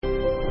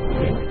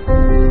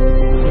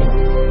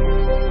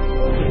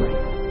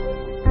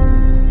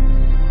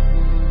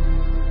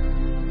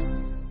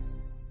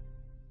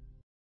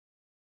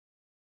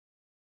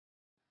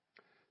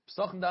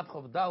Psachim Daf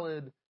Chav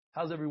Dalid.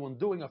 How's everyone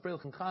doing?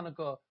 Afreilach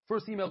Chanukah.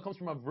 First email comes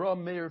from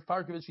Avram Meir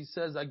Farkovich. He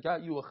says, I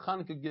got you a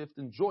Chanukah gift.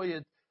 Enjoy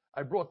it.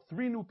 I brought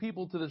 3 new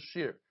people to the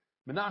shir.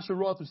 Menashe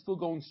Roth, who's still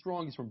going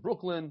strong. He's from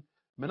Brooklyn.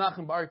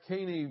 Menachem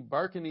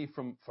Barkani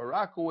from Far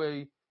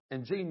Rockaway.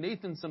 And Jay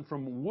Nathanson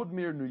from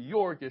Woodmere, New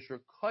York. Yesher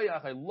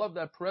Kayach. I love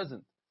that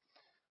present.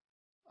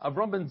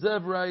 Avram Ben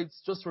Zev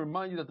writes, just to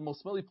remind you that the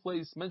most smelly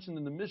place mentioned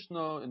in the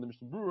Mishnah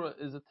Brura,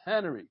 is a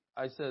tannery.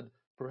 I said,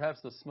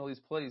 perhaps the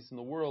smelliest place in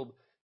the world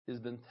is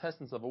the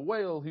intestines of a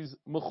whale. He's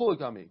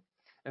mechulik on me.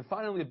 And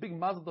finally, a big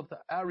mazel tov to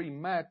Ari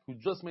Mack, who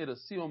just made a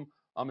siyum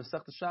on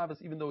Masechta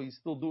Shabbos, even though he's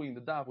still doing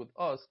the daf with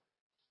us.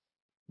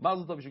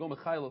 Mazel tov, you should go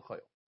mechayel chayil.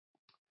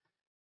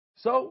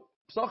 So,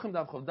 Psachim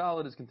Daf Chav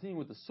Daled is continuing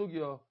with the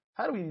sugya.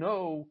 How do we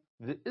know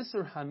the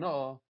Isser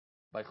Hana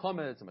by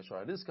Chometz and by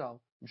Shara Niskal?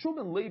 Yeshua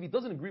ben Levi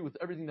doesn't agree with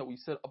everything that we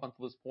said up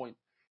until this point.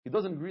 He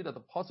doesn't agree that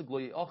the pasuk Lo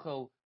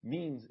Ye'achel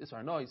means Isser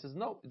Hana. He says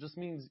no, it just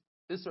means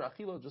Isser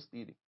Achila, just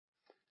eating.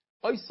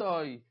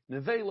 Oisai,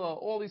 Nevela,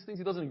 all these things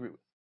he doesn't agree with.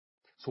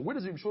 So where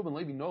does Yeshua ben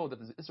Levi know that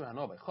there's Isser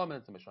Hana by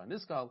Chometz and by Shara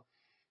Niskal?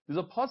 There's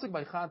a pasuk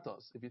by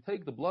Chatos. If you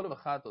take the blood of a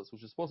Chatos,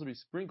 which is supposed to be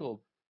sprinkled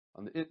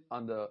on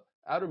the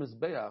outer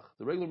Mizbeach,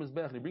 the regular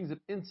Mizbeach, and he brings it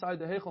inside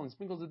the Heichal and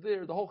sprinkles it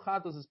there, the whole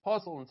Chatos is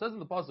puzzle, and it says in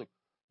the pasuk,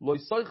 Lo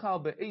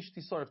yisoichal be'esh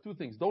tisarif, 2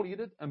 things: don't eat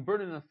it and burn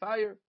it in a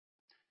fire.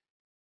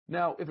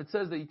 Now, if it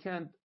says that you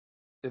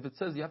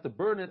have to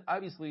burn it,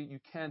 obviously you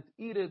can't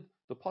eat it.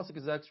 The pasuk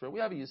is extra. We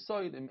have a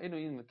yisoid in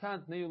eno the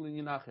kant neulin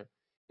yinacher.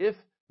 If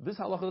this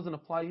halacha doesn't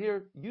apply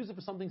here, use it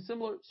for something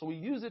similar. So we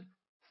use it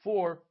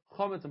for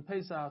chametz and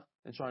pesach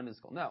and shar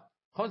niskal. Now,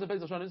 chametz and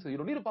pesach and shar niskal, you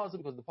don't need a pasuk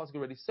because the pasuk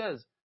already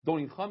says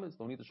don't eat chametz,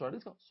 don't eat the shar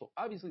niskal. So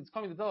obviously it's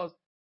coming to tell us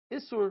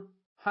isur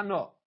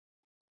hana.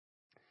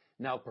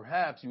 Now,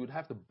 perhaps you would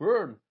have to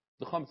burn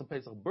the chametz and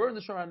pesach, burn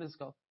the shara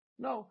niskal.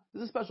 No,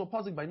 there's a special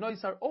pasuk by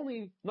Noisar.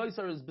 Only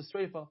Noisar is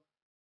bestreifa.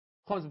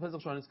 Chametz and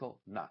pesach, shara niskal,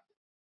 not.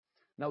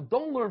 Now,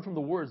 don't learn from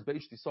the words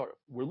beish tisarif.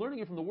 We're learning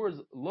it from the words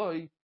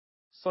loy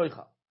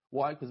soicha.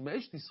 Why? Because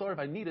beish tisarif,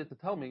 I need it to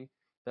tell me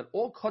that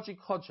all kachi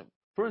kachim,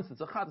 for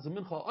instance, a chat is a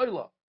mincha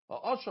oila, a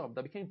asham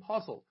that became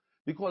possible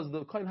because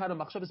the kohen had a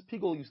machshavas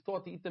pigul. He was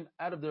thought to eat them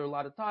out of their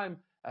allotted time,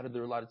 out of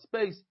their allotted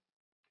space.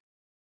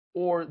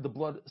 Or the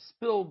blood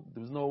spilled,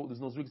 there's no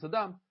zrikas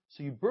adam,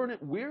 so you burn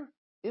it where?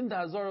 In the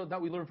Hazara,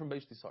 that we learn from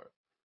Beish Tisarif.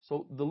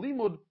 So the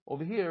limud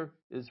over here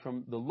is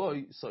from the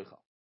Loi Soicha.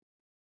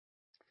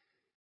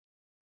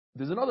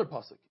 There's another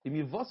pasuk.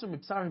 Again, Lo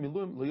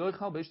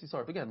Yoichal Beish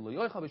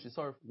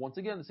Tisarif, once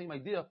again, the same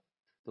idea.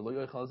 The Lo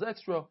Yoichal is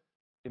extra.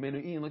 The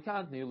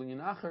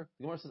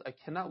Gemara says, I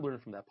cannot learn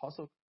it from that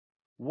pasuk.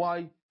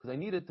 Why? Because I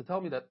need it to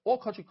tell me that all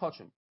kachi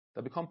kachim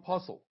that become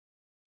puzzle,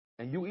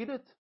 and you eat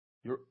it,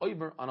 you're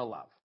over on a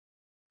lav.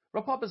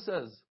 Rav Papa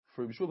says,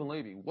 for Yeshua ben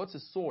Levi, what's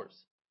his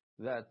source?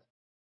 That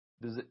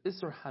there's an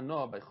Isser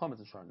Hana by Chometz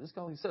and Shar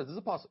Niskal. He says, there's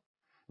a pasuk.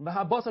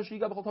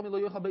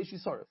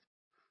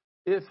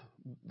 If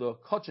the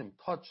kachim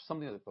touch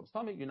something that becomes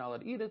tummy, you're not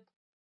allowed to eat it.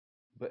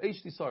 But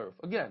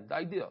again, the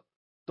idea,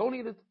 don't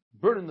eat it,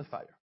 burn in the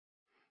fire.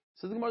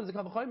 Says the Gemara, there's a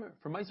Kavachimer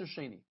for Meiser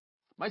Sheni.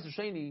 Meiser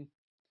Sheni,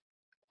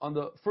 on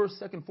the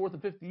 1st, 2nd, 4th,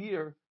 and 5th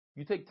year,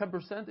 you take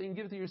 10% and you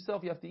give it to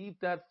yourself. You have to eat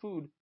that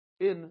food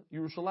in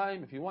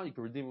Yerushalayim. If you want, you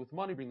can redeem it with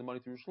money, bring the money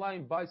to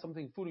Yerushalayim, buy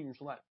something, food in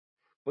Yerushalayim.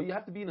 But you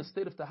have to be in a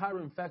state of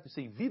tahara. In fact, you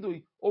say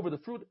vidui over the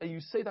fruit, and you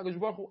say, Hakadosh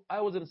Baruch Hu,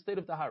 I was in a state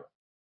of tahara.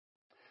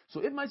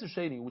 So if Meiser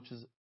Sheni, which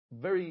is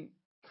very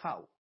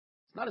kal,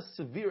 it's not as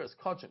severe as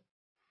kachim,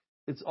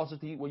 it's also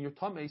to eat when you're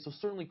tamei, so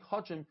certainly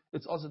kachim,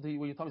 it's also to eat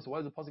when you're tamei. So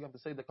why does the pasuk have to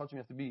say that kachim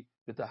have to be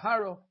the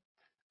tahara?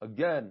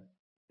 Again,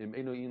 if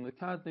you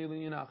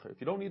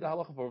don't need the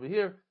halacha over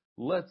here,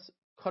 let's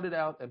cut it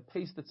out and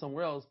paste it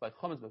somewhere else by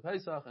Chometz, by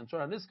Pesach, and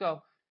Shara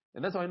Niskal.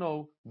 And that's how I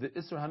know the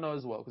Isser Hana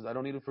as well, because I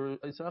don't need it for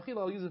Isser Achila,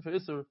 I'll use it for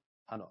Isser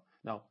Hana.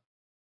 Now,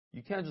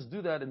 you can't just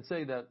do that and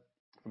say that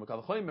from a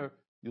Kavachomer,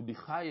 you'll be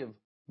Chayiv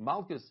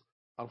Malkus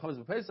on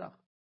Chometz by Pesach.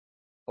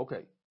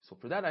 Okay, so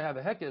for that I have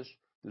a Hekesh.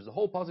 There's a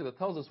whole pasuk that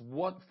tells us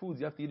what foods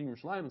you have to eat in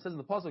Yerushalayim. It says in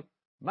the pasuk,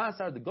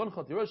 Masar the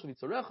Goncha Tirosh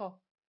Vitzarecha.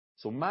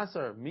 So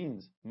Masar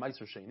means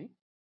Meiser Sheni.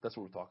 That's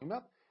what we're talking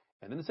about.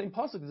 And in the same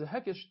pasuk, there's a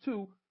Hekesh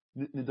too,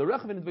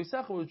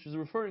 which is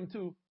referring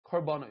to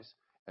karbanos.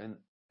 And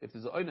if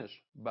there's an einish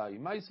by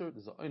Meiser,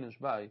 there's an einish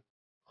by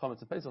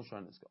Chametz and Pesach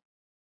Shara Niskal.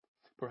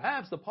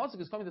 Perhaps the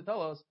pasuk is coming to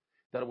tell us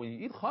that when you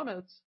eat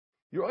Chametz,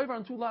 you're over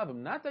on 2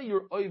 lavim. Not that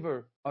you're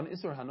over on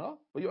Isser Hana,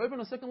 but you're over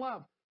on a second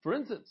lav. For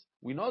instance,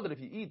 we know that if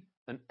you eat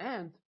an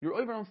ant, you're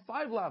over on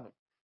 5 lavim.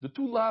 The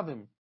 2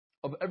 lavim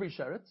of every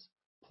sheretz,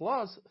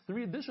 plus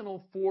 3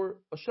 additional for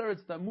a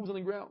sheretz that moves on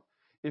the ground.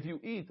 If you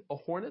eat a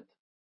hornet,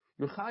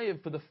 you're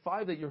chayiv for the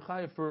 5 that you're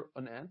chayiv for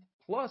an ant,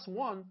 plus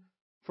 1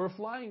 for a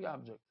flying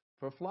object,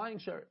 for a flying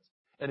sheretz.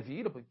 And if you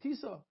eat a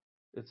ptisa,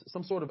 it's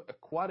some sort of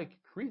aquatic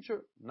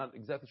creature, not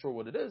exactly sure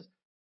what it is,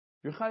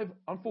 you're chayiv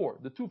on 4.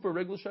 The 2 for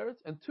regular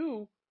sheretz, and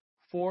 2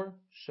 for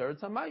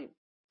sheretz hamayim.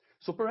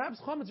 So perhaps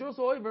chametz you're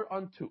also over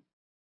on 2.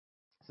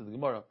 So the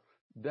Gemara,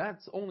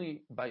 that's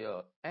only by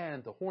a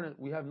ant, a hornet.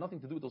 We have nothing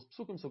to do with those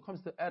psukim, so it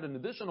comes to add an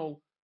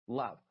additional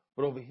lav.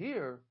 But over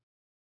here,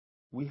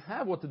 we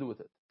have what to do with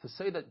it. To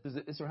say that there's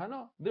an Isser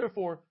Hana,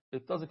 therefore,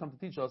 it doesn't come to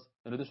teach us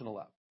an additional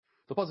lav.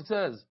 The pasuk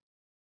says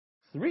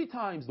 3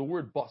 times the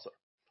word basar.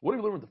 What do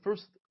we learn with the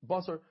first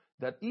basar?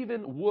 That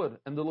even wood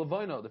and the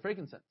levina, the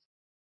frankincense,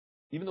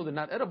 even though they're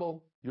not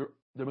edible, they're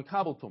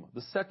makabel tuma.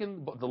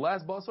 The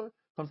last basar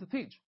comes to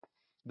teach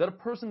that a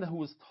person who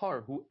was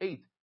tar, who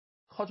ate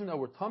kachim that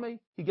were tamei,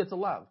 he gets a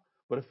lav.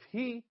 But if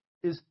he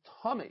is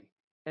tamei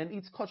and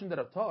eats kachim that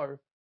are tar,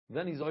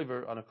 then he's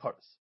over on a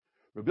kares.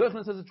 Rabbi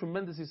Yochanan says a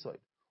tremendous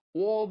insight.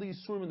 All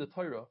these surim in the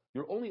Torah,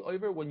 you're only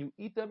over when you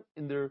eat them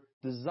in their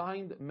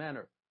designed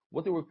manner,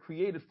 what they were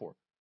created for.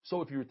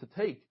 So if you were to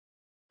take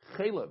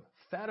chalev,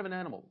 fat of an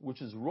animal,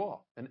 which is raw,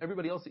 and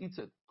everybody else eats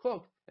it,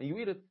 cooked, and you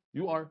eat it,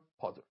 you are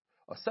potter.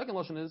 A second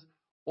lashon is,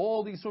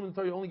 all these surim in the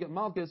Torah you only get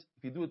malchus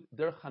if you do it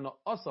derech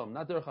hana'asam,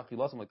 not derech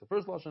hachilasam like the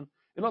first lashon.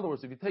 In other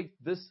words, if you take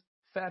this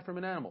fat from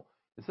an animal,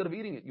 instead of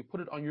eating it, you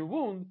put it on your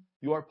wound,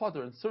 you are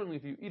potter, and certainly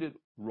if you eat it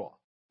raw.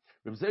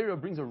 Reb Zera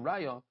brings a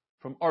raya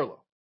from Arla.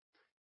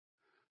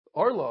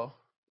 Arla,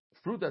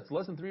 fruit that's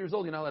less than 3 years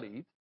old, you're not allowed to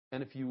eat.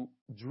 And if you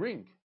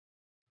drink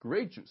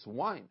grape juice,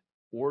 wine,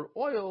 or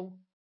oil,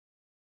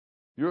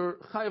 you're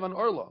chayiv on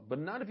Arla. But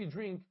not if you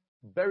drink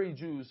berry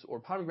juice or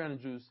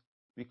pomegranate juice,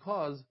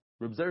 because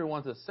Reb Zera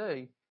wanted to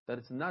say that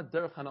it's not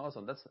derech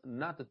hana'asan. That's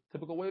not the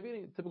typical way of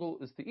eating it. Typical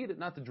is to eat it,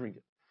 not to drink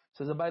it.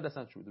 Says Abai, that's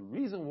not true. The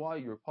reason why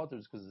you're potter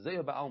is because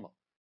zeya ba'alma.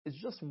 It's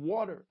just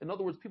water. In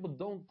other words, people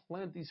don't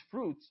plant these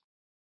fruits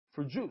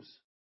for juice.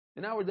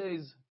 In our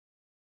days,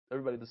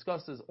 everybody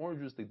discusses orange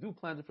juice. They do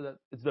plant it for that.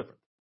 It's different.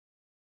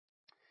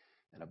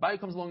 And Abai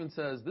comes along and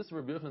says, this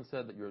Rabbi Yochanan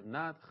said that you're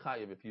not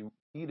chayiv if you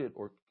eat it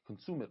or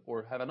consume it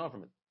or have enough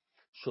from it.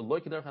 Shaloi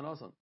k'derech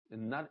hanasan,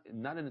 and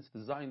not in its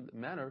designed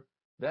manner.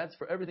 That's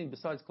for everything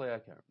besides klei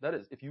akarim. That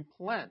is, if you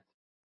plant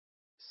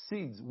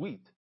seeds,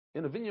 wheat,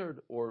 in a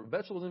vineyard or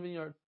vegetables in a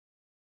vineyard,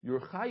 you're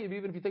chayiv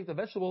even if you take the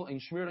vegetable and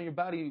you smear it on your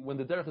body when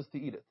the derech is to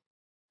eat it.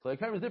 Klei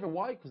akarim is different.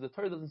 Why? Because the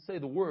Torah doesn't say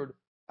the word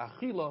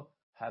achila.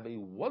 Have a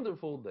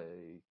wonderful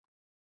day.